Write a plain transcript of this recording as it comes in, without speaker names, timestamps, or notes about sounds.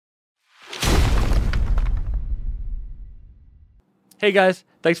Hey guys,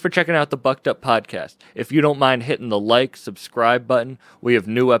 thanks for checking out the Bucked Up Podcast. If you don't mind hitting the like, subscribe button, we have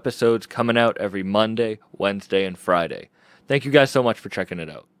new episodes coming out every Monday, Wednesday, and Friday. Thank you guys so much for checking it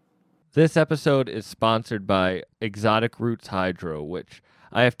out. This episode is sponsored by Exotic Roots Hydro, which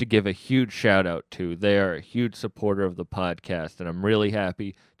I have to give a huge shout out to. They are a huge supporter of the podcast, and I'm really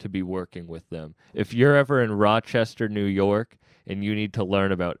happy to be working with them. If you're ever in Rochester, New York, and you need to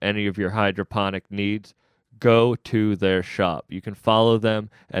learn about any of your hydroponic needs, go to their shop. You can follow them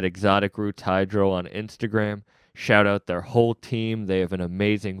at Exotic Roots Hydro on Instagram. Shout out their whole team. They have an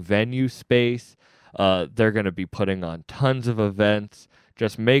amazing venue space. They're going to be putting on tons of events.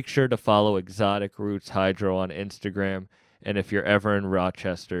 Just make sure to follow Exotic Roots Hydro on Instagram. And if you're ever in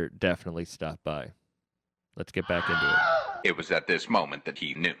Rochester, definitely stop by. Let's get back into it. It was at this moment that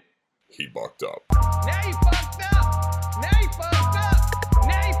he knew. He bucked up. Now you fucked up. Now you fucked up.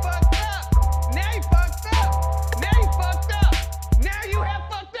 Now you fucked up. Now you fucked up. Now you fucked up. Now you have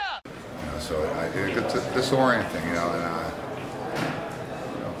fucked up. So it's disorienting, and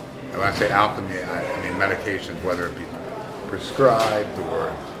when I say alchemy, I mean medications, whether it be prescribed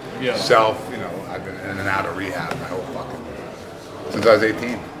or self. I've been in and out of rehab my whole fucking since I was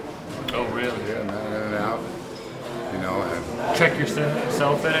 18. Oh, really? Yeah, in and out. And Check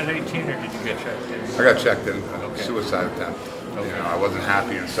yourself in at 18, or did you get checked in? I got checked in. Okay. Suicide attempt. Okay. I wasn't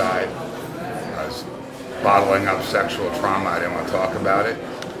happy inside. I was bottling up sexual trauma. I didn't want to talk about it.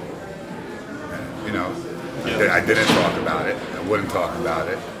 I didn't talk about it. I wouldn't talk about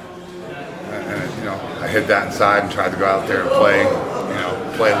it. And I hid that inside and tried to go out there and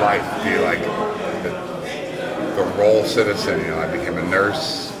play life, be like the role citizen. I became a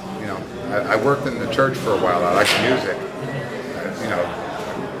nurse. I worked in the church for a while. I liked music.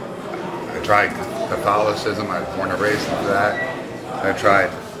 I tried Catholicism. I was born and raised into that. I tried,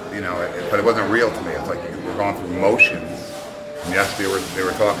 but it wasn't real to me. It's like we're going through motions. And yes, they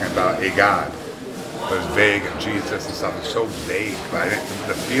were talking about a God. But it was vague, and Jesus and stuff. It was so vague. But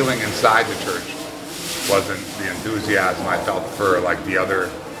the feeling inside the church wasn't the enthusiasm I felt for like the other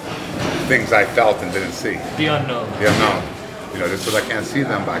things I felt and didn't see. The unknown. The unknown. Just because I can't see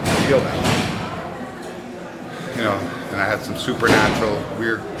them, but I can feel them. And I had some supernatural,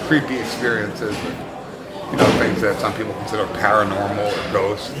 weird, creepy experiences with, things that some people consider paranormal or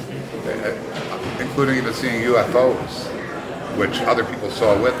ghosts, including even seeing UFOs, which other people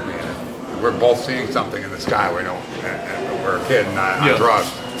saw with me. And we're both seeing something in the sky. We're a kid, not on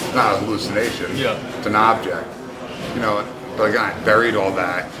drugs. It's not a hallucination. Yeah. It's an object. But again, I buried all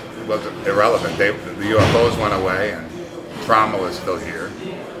that. It wasn't irrelevant. The UFOs went away, and trauma was still here.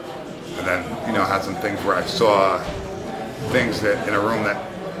 And then, had some things where I saw things that in a room that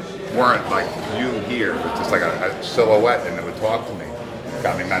weren't like you here. It was just like a silhouette, and it would talk to me. It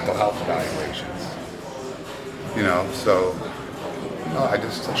got me mental health evaluations. I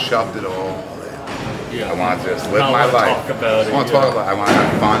just shoved it all. I wanted to just live my life. I want to talk about it. I want to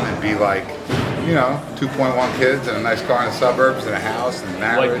have fun and be like, 2.1 kids and a nice car in the suburbs and a house and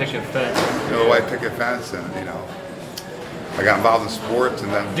marriage. White picket fence. A white picket fence, and I got involved in sports,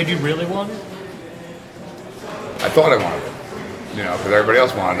 and then. Did you really want it? I thought I wanted it, because everybody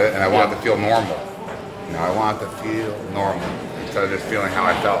else wanted it, and I wanted to feel normal. I wanted to feel normal instead of just feeling how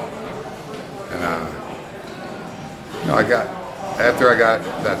I felt. And after I got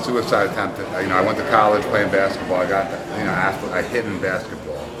that suicide attempt, I went to college playing basketball. I got I hid in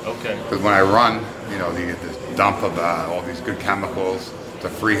basketball. Okay. Because when I run, you get this dump of all these good chemicals. It's a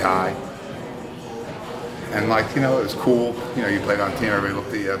free high. And it was cool. You played on team, everybody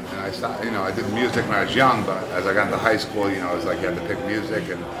looked at you. And I started, I did music when I was young, but as I got into high school, it was like you had to pick music,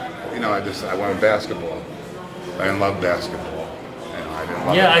 and I went with basketball. I didn't love basketball. I didn't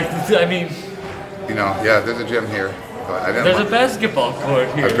love it. There's a gym here, but I didn't. There's a basketball court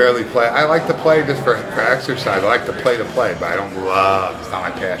here. I barely play. I like to play just for exercise. I like to play, but I don't love. It's not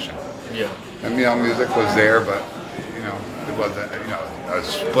my passion. Yeah. And music was there, but it wasn't. I was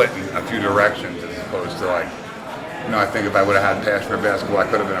split in a few directions as opposed to I think if I would have had passion for basketball, I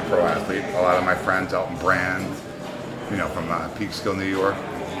could have been a pro athlete. A lot of my friends, Elton Brand, from Peekskill, New York,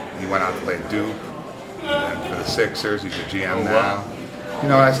 he went out to play at Duke, and then for the Sixers, he's a GM now.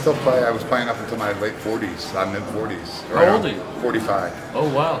 Wow. I still play. I was playing up until my late 40s, mid 40s. How old are you? 45. Oh,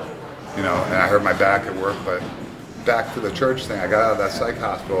 wow. And I hurt my back at work, but back to the church thing. I got out of that psych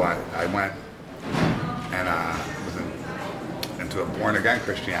hospital. I went and was into a born-again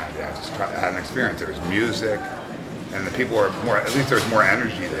Christianity. I had an experience. There was music, and the people were more, at least there was more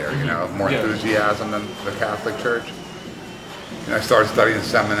energy there, more enthusiasm than the Catholic Church. And I started studying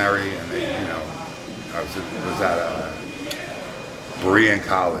seminary, and I was at Berean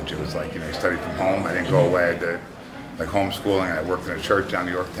College. It was like, you studied from home. I didn't go away. I did like homeschooling. I worked in a church down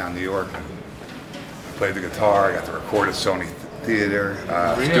Yorktown, New York, and I played the guitar. I got to record at Sony Theater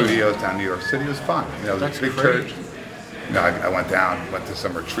studios down in New York City. It was fun. You know, it was a big church. You know, I went to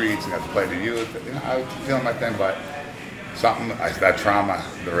some retreats and got to play the youth. You know, I was feeling my thing, but that trauma,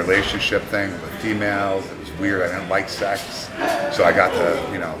 the relationship thing with females, it was weird. I didn't like sex, so I got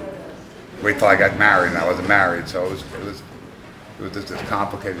to, you know, wait till I got married, and I wasn't married, so it was just this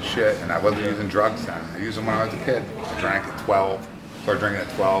complicated shit. And I wasn't using drugs then. I used them when I was a kid. I drank at 12. Started drinking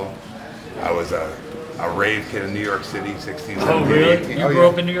at 12. I was a rave kid in New York City, 16, 17, Oh, really? 18. You grew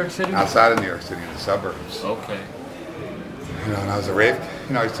up in New York City? Outside of New York City, in the suburbs. Okay. You know, and I was a rave.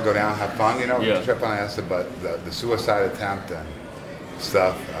 You know, I used to go down, have fun. You know, Yeah. trip on acid. But the suicide attempt and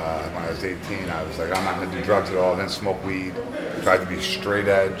stuff. When I was 18, I was like, I'm not gonna do drugs at all. I didn't smoke weed. Tried to be straight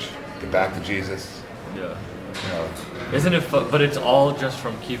edge. Get back to Jesus. Yeah. You know. Isn't it fun? But it's all just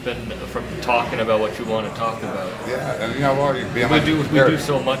from talking about what you want to talk about. Yeah, and you know what? We do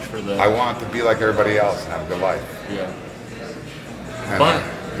so much for that. I want to be like everybody else and have a good life. Yeah. And, But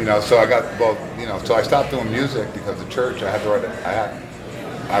you know, so so I stopped doing music because the church. I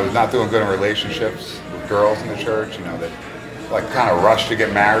was not doing good in relationships with girls in the church. You know, that like kind of rushed to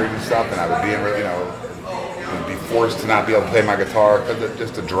get married and stuff, and I would be in, you know, would be forced to not be able to play my guitar because of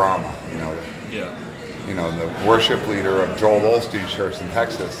just the drama. You know. yeah. You know, the worship leader of Joel Osteen's church in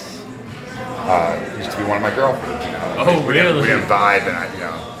Texas used to be one of my girlfriends. You know. Oh, really? We didn't vibe, and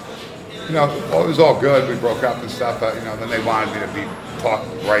it was all good. We broke up and stuff, but you know, then they wanted me to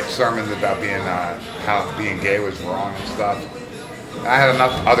write sermons about how being gay was wrong and stuff. I had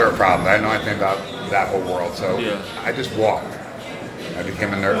enough other problems. I didn't know anything about that whole world, so I just walked. I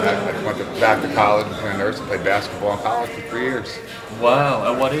became a nurse. I went back to college, became a nurse, and played basketball in college for 3 years. Wow.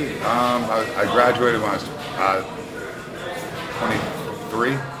 At what age? I graduated when I was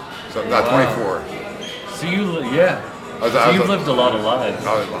 23, so not 24. So you've lived a lot of lives.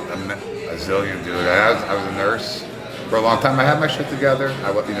 I was a zillion, dude. I was a nurse for a long time. I had my shit together.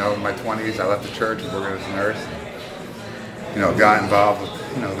 You know, in my 20s, I left the church and worked as a nurse. You know, got involved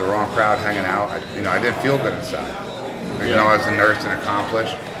with, you know, the wrong crowd hanging out. I didn't feel good inside. You know, I was a nurse and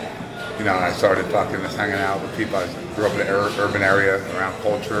accomplished. You know, I started just hanging out with people. I grew up in an urban area around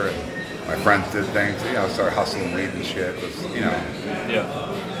culture, and my friends did things. You know, started hustling weed and shit. It was, you know,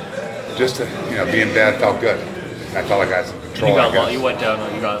 just to, you know, being bad felt good. I felt like I had some control. You went down.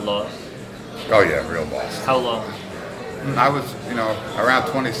 You got lost. Oh yeah, real lost. How long? I was, you know, around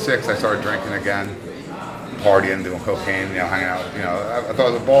 26. I started drinking again, partying, doing cocaine. You know, hanging out. You know, I thought I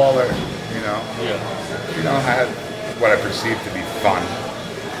was a baller. You know. Yeah. You know, I had what I perceived to be fun,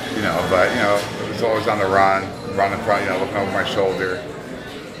 you know, but, you know, it was always on the running front, you know, looking over my shoulder,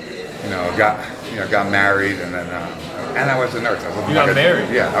 you know, got married, and then, and I was a nurse. You got married?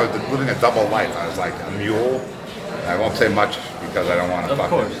 Yeah, I was living a double life. I was like a mule. I won't say much because I don't want to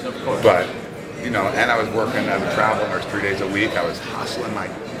fuck it. Of course. But, you know, and I was working as a travel nurse 3 days a week. I was hustling my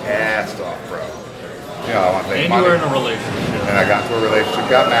ass off, bro. You know, I want to make money. And you were in a relationship. And I got into a relationship,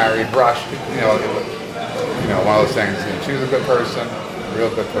 got married, rushed, you know, one of those things. You know, she was a good person, a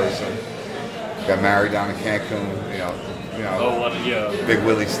real good person. Got married down in Cancun, you know. Big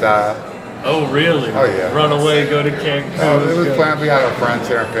Willie style. Oh, really? Oh, yeah. Run away, go to Cancun. Oh, it was planned. We had our friends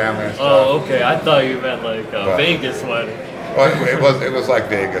there and family and stuff. Oh, okay. I thought you meant like a Vegas wedding. Well, it was like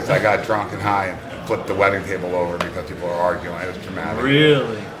Vegas. I got drunk and high and flipped the wedding table over because people were arguing. It was dramatic.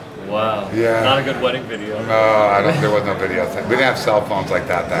 Really? Wow. Yeah. Not a good wedding video. No, there was no video. We didn't have cell phones like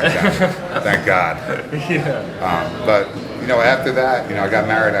that back then. Thank God. Yeah. But, you know, after that, you know, I got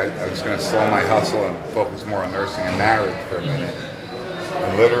married. I was going to slow my hustle and focus more on nursing and marriage for a minute.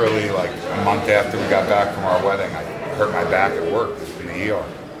 And literally, like a month after we got back from our wedding, I hurt my back at work in the ER.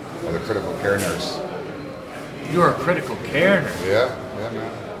 I was a critical care nurse. You were a critical care nurse? Yeah,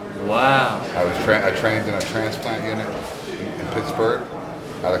 man. Wow. I trained in a transplant unit in Pittsburgh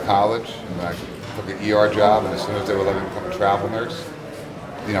out of college, and I took an ER job, and as soon as they would let me become a travel nurse,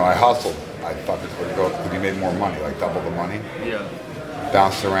 you know, I hustled. I fucking would go because you made more money, like double the money. Yeah.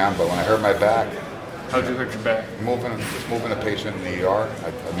 Bounced around, but when I hurt my back, how'd you hurt your back? Just moving a patient in the ER.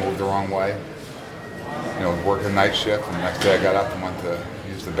 I moved the wrong way. You know, working night shift, and the next day I got up and went to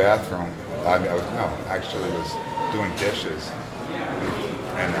use the bathroom. I was doing dishes,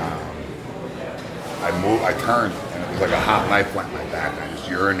 and I turned, and it was like a hot knife went in my back, and I just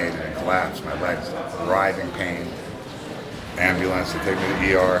urinated and collapsed. My legs, writhing pain. Ambulance to take me to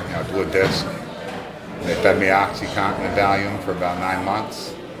the ER, you know, blew a disc. And they fed me OxyContin and Valium for about 9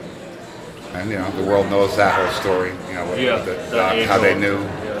 months. And, you know, the world knows that whole story, you know, how they knew.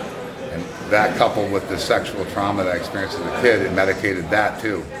 Yeah. And that coupled with the sexual trauma that I experienced as a kid, it medicated that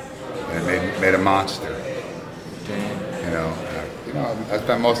too. And it made a monster. I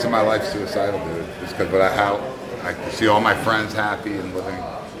spent most of my life suicidal, dude. Just because how I see all my friends happy and living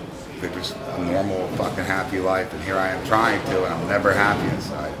just a normal fucking happy life, and here I am trying to, and I'm never happy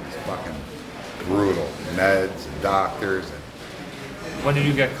inside. It's fucking brutal. Meds and doctors. When did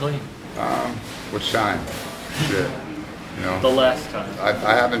you get clean? Which time? Shit. The last time.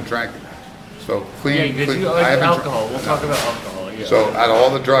 I haven't drank. So clean. Yeah, clean. I haven't alcohol. We'll talk about alcohol. Yeah. So out of all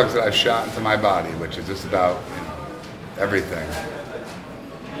the drugs that I've shot into my body, which is just about everything,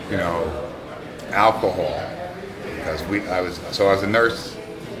 alcohol, because I was a nurse,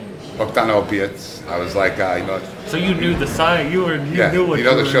 hooked on opiates. I was like, So you knew the sign. You knew what.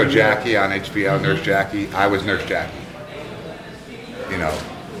 The show Jackie on HBO, Nurse Jackie. I was Nurse Jackie.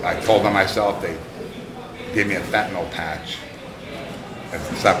 I told on myself. They gave me a fentanyl patch and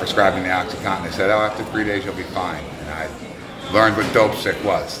stopped prescribing the OxyContin. They said, after 3 days you'll be fine. And I learned what dope sick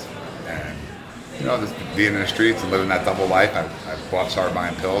was. And just being in the streets and living that double life, I started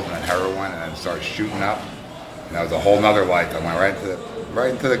buying pills and then heroin and then started shooting up. And that was a whole nother life. I went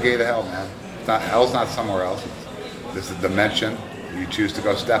right into the gate of hell, man. Hell's not somewhere else. This is a dimension you choose to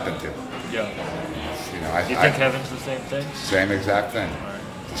go step into. Yeah. Do you think heaven's the same thing? Same exact thing.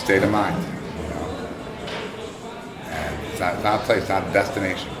 It's a state of mind. And it's not a place, not a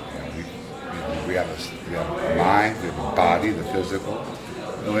destination. We have a mind, we have a body, the physical,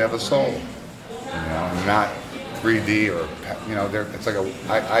 and we have a soul. And not 3D or it's like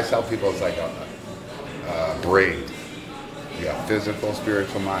I tell people it's like a braid. You got physical,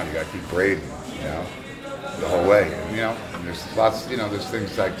 spiritual, mind. You got to keep braiding, the whole way. And there's lots. There's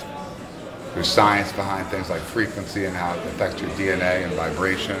things like there's science behind things like frequency and how it affects your DNA and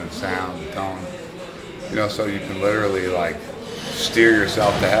vibration and sound and tone. So you can literally like steer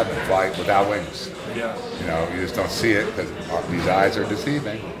yourself to heaven, fly without wings. Yeah. You just don't see it because these eyes are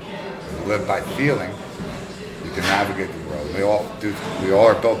deceiving. If you live by feeling, you can navigate the world. We all do. We all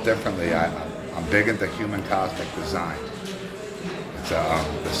are built differently. I'm big into human cosmic design. It's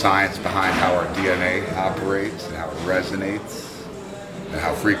the science behind how our DNA operates and how it resonates and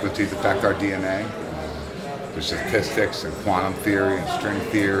how frequencies affect our DNA. There's statistics and quantum theory and string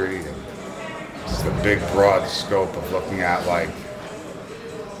theory. And it's the big, broad scope of looking at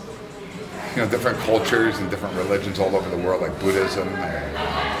different cultures and different religions all over the world, like Buddhism and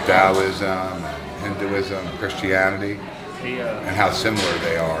Taoism and Hinduism and Christianity, and how similar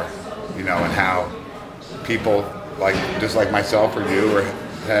they are, and how people just like myself or you or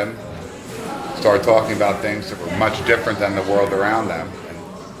him started talking about things that were much different than the world around them,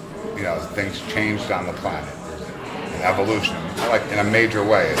 and things changed on the planet. There's an evolution, like in a major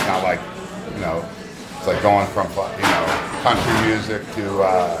way. It's not like it's like going from country music to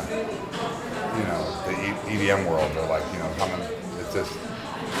the EDM world. They're like coming. It's just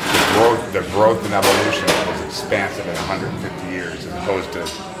the growth and evolution was expansive in 150 years as opposed to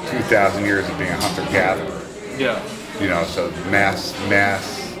 2,000 years of being a hunter-gatherer. Yeah. So mass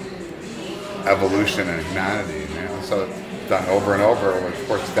evolution in humanity. So it's done over and over the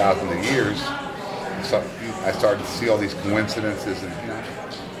course of thousands of years. So I started to see all these coincidences and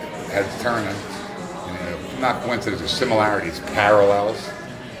heads turning. Not coincidences, similarities, parallels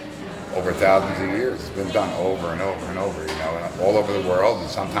over thousands of years. It's been done over and over and over, and all over the world. And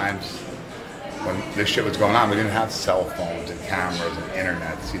sometimes when this shit was going on, we didn't have cell phones and cameras and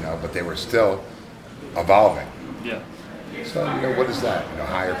internets, but they were still evolving. Yeah. So, what is that?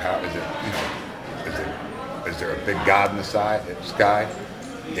 Higher power? Is there a big God in the sky?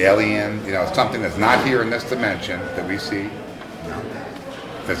 Alien? Something that's not here in this dimension that we see,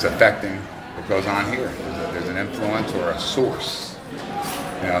 that's affecting what goes on here. There's an influence or a source.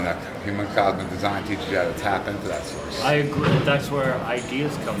 And that human cosmic design teaches you how to tap into that source. I agree. That's where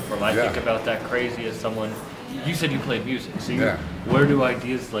ideas come from. I think about that crazy as someone. You said you played music, so where do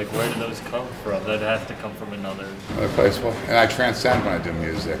ideas where do those come from? That has to come from another place. Well, and I transcend when I do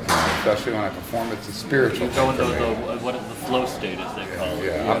music, especially when I perform. It's a spiritual. You go into the flow state, as they call it.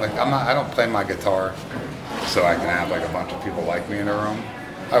 Yeah, I don't play my guitar, so I can have a bunch of people like me in a room.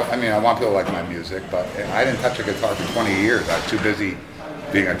 I want people to like my music, but I didn't touch a guitar for 20 years. I was too busy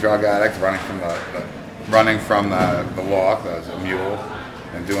being a drug addict, running from the law. I was a mule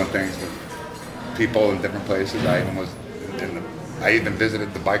and doing things with people in different places. I even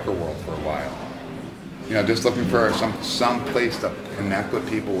visited the biker world for a while. Just looking for some place to connect with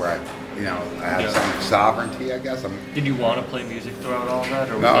people where I had some sovereignty, I guess. Did you want to play music throughout all that?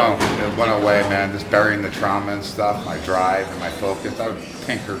 Or no, it went away, man. Just burying the trauma and stuff, my drive and my focus. I would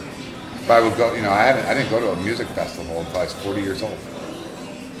tinker. But I would go, I didn't go to a music festival until I was 40 years old.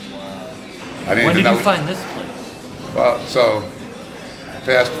 When did you find this place? Well, so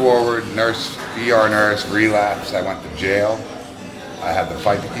fast forward, ER nurse, relapse. I went to jail. I had to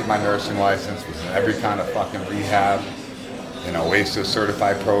fight to keep my nursing license. Was in every kind of fucking rehab, OASIS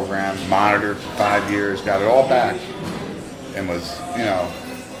certified program, monitored for 5 years, got it all back, and was,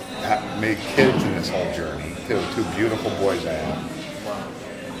 made kids in this whole journey. Two beautiful boys I had.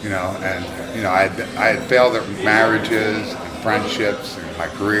 I had failed at marriages and friendships, and my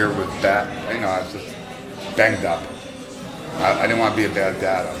career was bad. I was just banged up. I didn't want to be a bad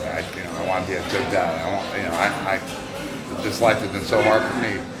dad. I want to be a good dad. This life has been so hard for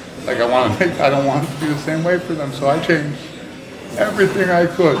me. Like I don't want to be the same way for them. So I changed everything I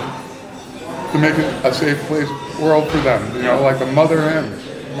could to make it a safe world for them. Like a mother hen.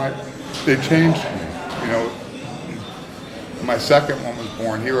 They changed me. My second one was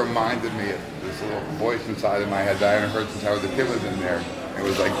born. He reminded me of this little voice inside of my head that I hadn't heard since I was a kid was in there. It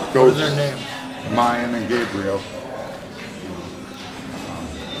was like ghosts. What was their names? Mayan and Gabriel.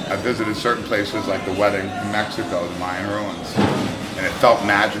 I visited certain places like the wedding in Mexico, the Mayan ruins, and it felt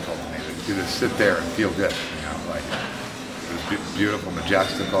magical to me to just sit there and feel good, like it was beautiful,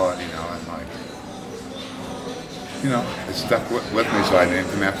 majestical, and it stuck with me, so I named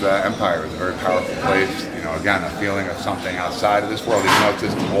him after that empire. It was a very powerful place, again, a feeling of something outside of this world, even though it's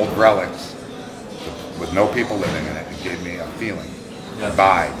just old relics with no people living in it. It gave me a feeling, a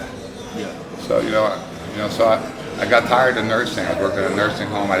vibe. Yeah. So, so I got tired of nursing. I was working in a nursing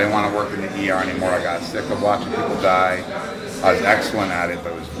home. I didn't want to work in the ER anymore. I got sick of watching people die. I was excellent at it,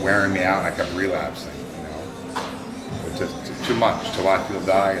 but it was wearing me out, and I kept relapsing. It was just too much to watch people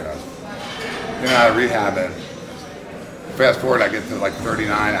die. And I was, out of rehab. And fast forward, I get to like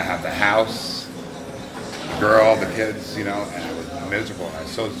 39. I have the house, the girl, the kids, and I was miserable. I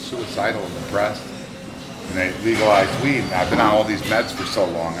was so suicidal and depressed. And they legalized weed. And I've been on all these meds for so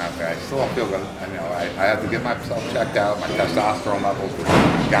long. I still don't feel good. I had to get myself checked out. My testosterone levels were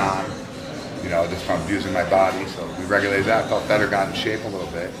gone, just from abusing my body. So we regulated that. Felt better, got in shape a little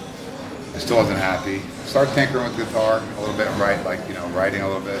bit. I still wasn't happy. Started tinkering with guitar a little bit and writing a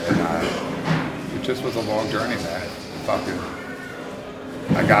little bit. And it just was a long journey, man. I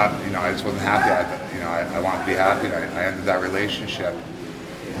just wasn't happy. I wanted to be happy. I ended that relationship.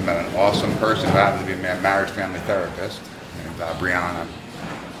 I met an awesome person who happened to be a marriage family therapist named Brianna,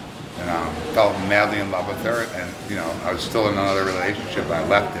 and fell madly in love with her. And I was still in another relationship. I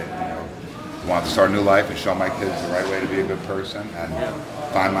left it. I wanted to start a new life and show my kids the right way to be a good person and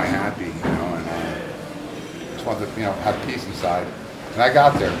find my happy. And just wanted to have peace inside. And I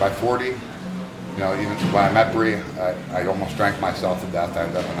got there by 40. Even when I met Bri, I almost drank myself to death. I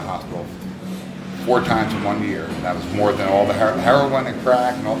ended up in the hospital 4 times in 1 year. That was more than all the heroin and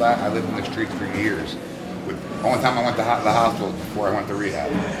crack and all that. I lived in the streets for years. The only time I went to the hospital was before I went to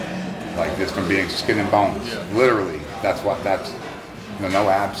rehab. Like just from being skin and bones. Yeah. Literally. That's no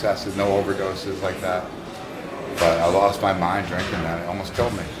abscesses, no overdoses like that. But I lost my mind drinking that. It almost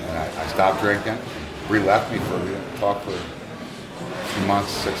killed me. And I stopped drinking. Bri left me talked for a few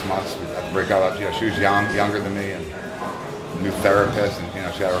months, 6 months. We had to break up. She was younger than me and a new therapist, and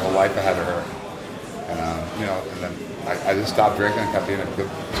she had her whole life ahead of her. And then I just stopped drinking and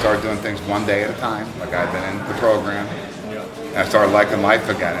started doing things one day at a time, like I'd been in the program. Yeah. And I started liking life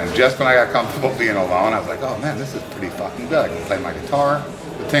again. And just when I got comfortable being alone, I was like, oh man, this is pretty fucking good. I can play my guitar,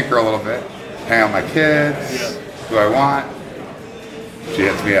 tinker a little bit, hang out with my kids, who I want. She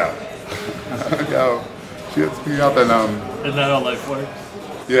hits me up. She hits me up and Isn't that how life works?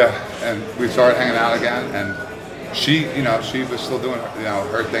 Yeah, and we started hanging out again, and she was still doing,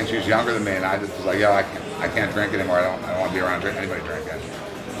 her thing. She was younger than me, and I just was like, I can't drink anymore. I don't want to be around anybody drinking.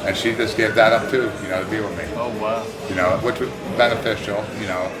 And she just gave that up too, to be with me. Oh wow. Which was beneficial,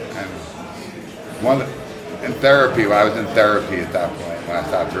 and in therapy, when I was in therapy at that point, when I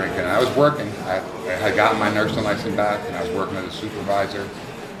stopped drinking, and I was working. I had gotten my nursing license back, and I was working as a supervisor.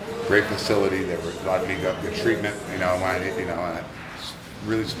 Great facility. They were letting me go get treatment, when and I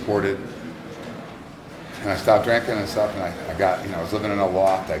really supported. And I stopped drinking and stuff, and I got, I was living in a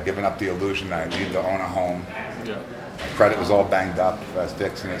loft. I'd given up the illusion that I needed to own a home. Yeah. My credit was all banged up. I was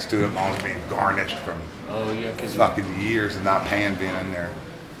fixing it. Student loans being garnished from fucking years of not paying, being in there.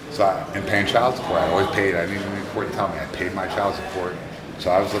 So and paying child support. I always paid. I didn't even need court to tell me. I paid my child support. So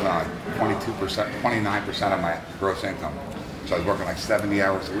I was living on 22%, 29% of my gross income. So I was working like 70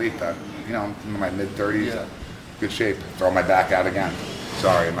 hours a week. I'm in my mid-30s. Good shape. Throw my back out again.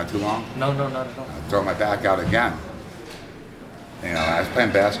 Sorry, am I too long? No, not at all. Throw my back out again. I was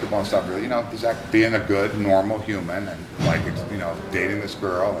playing basketball and stuff, really, just being a good, normal human and dating this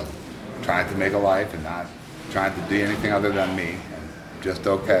girl and trying to make a life and not trying to be anything other than me and just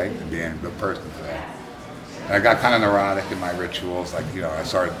okay and being a good person today. And I got kind of neurotic in my rituals. Like, you know, I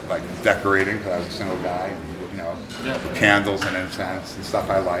started like decorating because I was a single guy, and, you know, with candles and incense and stuff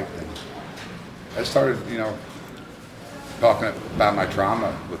I liked. And I started, you know, talking about my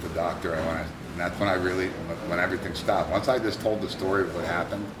trauma with the doctor. And that's when when everything stopped. Once I just told the story of what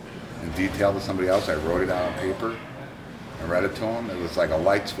happened in detail to somebody else, I wrote it out on paper and read it to him. It was like a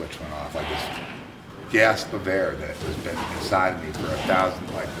light switch went off, like this gasp of air that has been inside of me for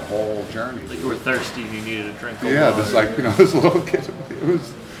like the whole journey. Like you were thirsty and you needed a drink of Yeah, water. just like, you know, this little kid. It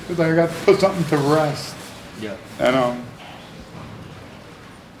was like I got to put something to rest. Yeah. And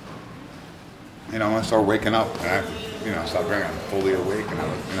you know, I started waking up, and I, you know, stopped drinking. I'm fully awake, and I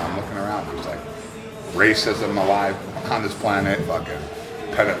was, you know, I'm looking around. There's like racism alive on this planet, fucking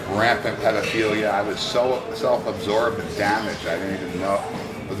rampant pedophilia. I was so self-absorbed and damaged. I didn't even know.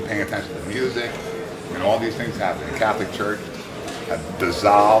 I wasn't paying attention to the music. And all these things happened. The Catholic Church had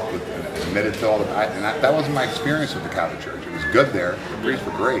dissolved and admitted to all the. And that wasn't my experience with the Catholic Church. It was good there. The priests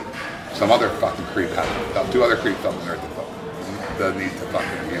were great. Some other fucking creep two other creeps felt the nerve the need to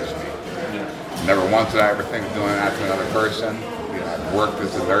fucking abuse me. Yeah. Never once did I ever think of doing that to another person. You know, I've worked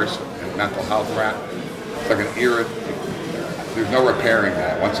as a nurse in mental health rep. It's like an era. There's no repairing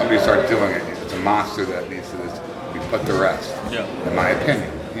that. Once somebody starts doing it, it's a monster that needs to be put to rest. Yeah. In my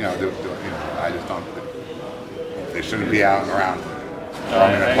opinion, you know, I just don't. They shouldn't be out and around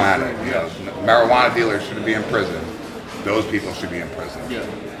on the planet. You know, marijuana dealers shouldn't be in prison. Those people should be in prison. Yeah.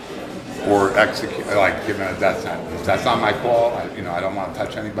 Or like given a death sentence. That's not my call. I don't want to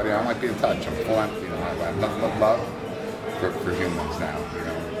touch anybody. I don't like being touched. I'm full on, you know, I have nothing but love for humans now. You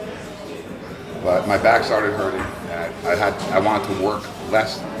know. But my back started hurting, and I wanted to work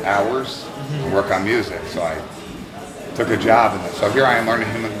less hours and work on music. So I took a job in it. So here I am learning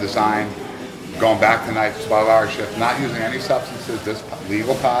human design, going back tonight, 12-hour shift, not using any substances, just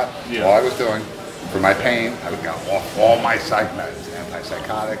legal pot. Yeah. All I was doing for my pain, I got off all my psych meds,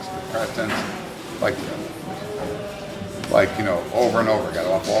 antipsychotics, depressants, like you know, over and over. Got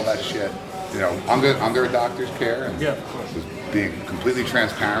off all that shit, you know, under a doctor's care, and Yeah, of course. was being completely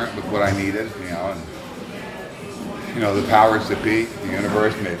transparent with what I needed, you know, and you know, the powers that be, the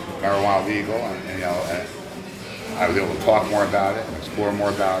universe made marijuana legal, and you know, and I was able to talk more about it and explore more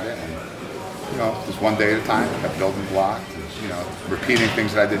about it, and you know, just one day at a time, I kept building blocks, and, you know, repeating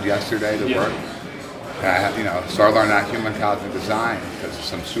things that I did yesterday that worked. And I had, you know, started learning that human cosmic design because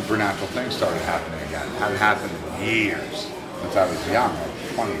some supernatural things started happening again. It hadn't happened in years since I was young, like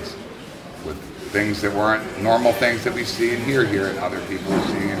 20s, with things that weren't normal things that we see and hear here, and other people are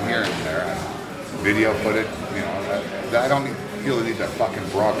seeing and hearing there. And video footage, you know, that I don't feel the need to fucking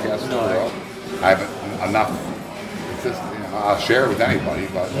broadcast to the world. I have enough. It's just, you know, I'll share it with anybody,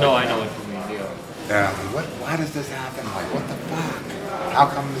 but No, I know what you mean. Yeah. yeah, why does this happen? Like, what the fuck? How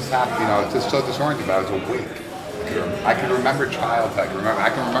come this happened? You know, it's just so disorienting, but I was awake. I can remember childhood. I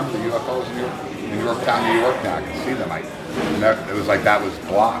can remember the UFOs in Yorktown, New York now. I can see them. It was like that was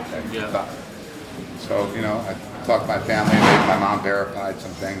blocked. So, you know, I talked to my family, and my mom verified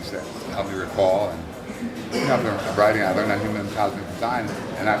some things that helped me recall. And, you know, I'm writing, I learned that human cosmic design,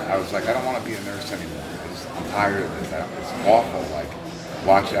 and I was like, I don't want to be a nurse anymore. I'm tired of this. It's awful. Like,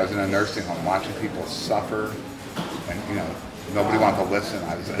 I was in a nursing home, watching people suffer, and, you know, nobody wanted to listen.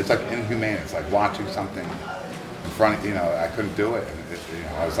 It's like inhumane. It's like watching something in front of, you know, I couldn't do it. And you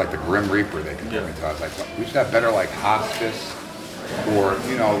know, I was like the Grim Reaper they compared me to. I was like, we should have better like hospice, or,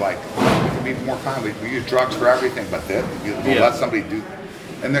 you know, like, we could be more kind. We use drugs for everything, but we'll let somebody do,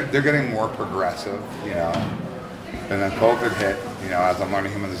 and they're getting more progressive, you know. And then COVID hit, you know, as I'm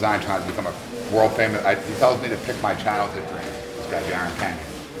learning human design, trying to become a world famous, he tells me to pick my childhood dream. This guy, Darren Canyon,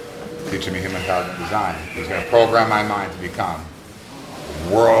 teaching me human cosmic design. He's going to program my mind to become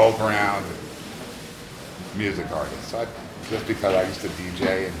a world-renowned music artist. So just because I used to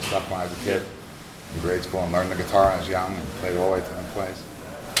DJ and stuff when I was a kid in grade school and learned the guitar when I was young and played all the way to the place.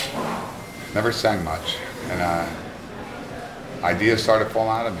 Never sang much. And ideas started falling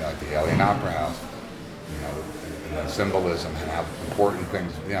out of me, like the Alien Opera House, you know, and the symbolism and how important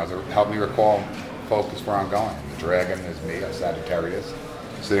things, you know, helped me recall focus where I'm going. The dragon is me, a Sagittarius,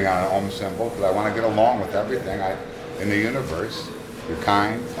 sitting on an Om symbol, because I want to get along with everything in the universe. You're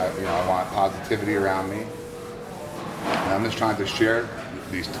kind, I want positivity around me. And I'm just trying to share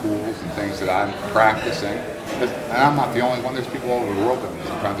these tools and things that I'm practicing. And I'm not the only one. There's people all over the world doing this.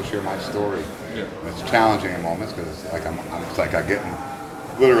 I'm trying to share my story. Yeah. And it's challenging in moments because it's like I'm getting,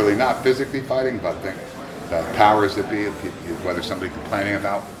 literally not physically fighting, but the powers that be, whether somebody complaining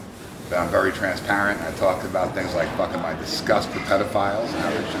about that I'm very transparent. I talked about things like fucking my disgust for pedophiles and how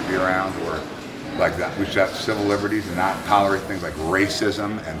they should be around, or like that. We should have civil liberties and not tolerate things like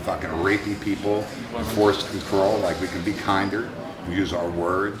racism and fucking raping people and forced control. Like, we can be kinder, we use our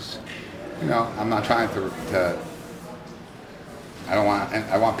words. You know, I'm not trying to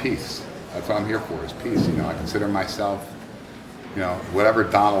I want peace. That's what I'm here for, is peace. You know, I consider myself, you know, whatever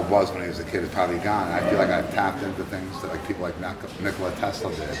Donald was when he was a kid is probably gone. And I feel like I've tapped into things that like people like Nikola Tesla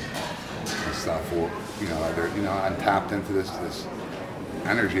did and stuff. Or, you know, I'm tapped into this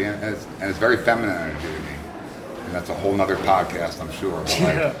energy, and it's very feminine energy to me. And that's a whole nother podcast, I'm sure. But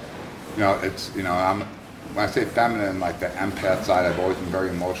like, you know, it's, you know, when I say feminine, like the empath side, I've always been very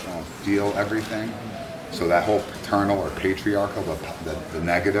emotional and feel everything. So that whole paternal or patriarchal, the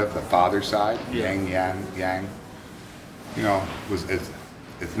negative, the father side, yang, yang, you know,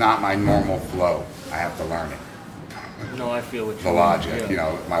 it's not my normal flow. I have to learn it. No, I feel what you The logic, you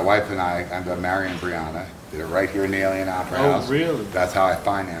know, my wife and I ended up marrying Brianna. Did it right here in the Alien Opera House. Oh, really? That's how I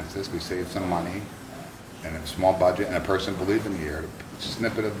financed this. We saved some money and a small budget, and a person believed in me here. A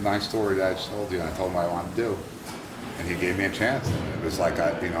snippet of my story that I just told you, and I told him what I wanted to do. And he gave me a chance. And it was like,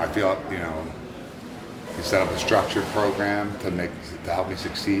 I feel, you know, he set up a structured program to help me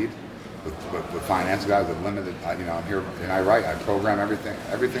succeed with finance guys with limited, you know, I'm here and I write, I program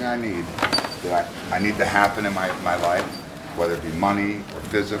everything I need that I need to happen in my life, whether it be money or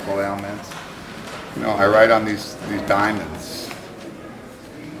physical ailments. You know, I write on these diamonds,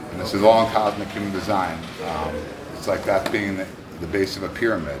 and this is all in cosmic human design. It's like that being the base of a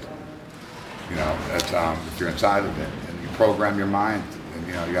pyramid. You know, that if you're inside of it, and you program your mind, and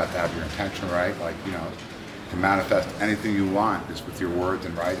you know, you have to have your intention right, like, you know, to manifest anything you want just with your words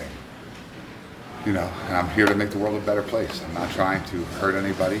and writing. You know, and I'm here to make the world a better place. I'm not trying to hurt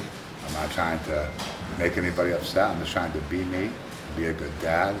anybody. I'm not trying to make anybody upset. I'm just trying to be me, be a good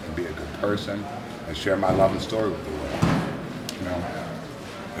dad, and be a good person, and share my love and story with the world. You know,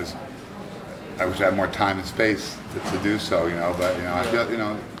 I wish I had more time and space to do so. You know, but you know, I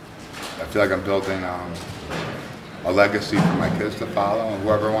feel like I'm building a legacy for my kids to follow, and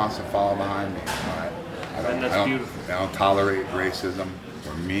whoever wants to follow behind me. You know, beautiful. I don't tolerate racism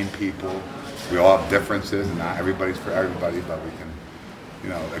or mean people. We all have differences, and not everybody's for everybody, but we can, you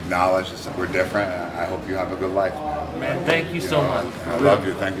know, acknowledge that we're different, and I hope you have a good life. Man, thank you so much. I love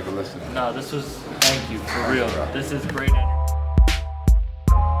you. Thank you for listening. No, thank you, for real. This is great energy.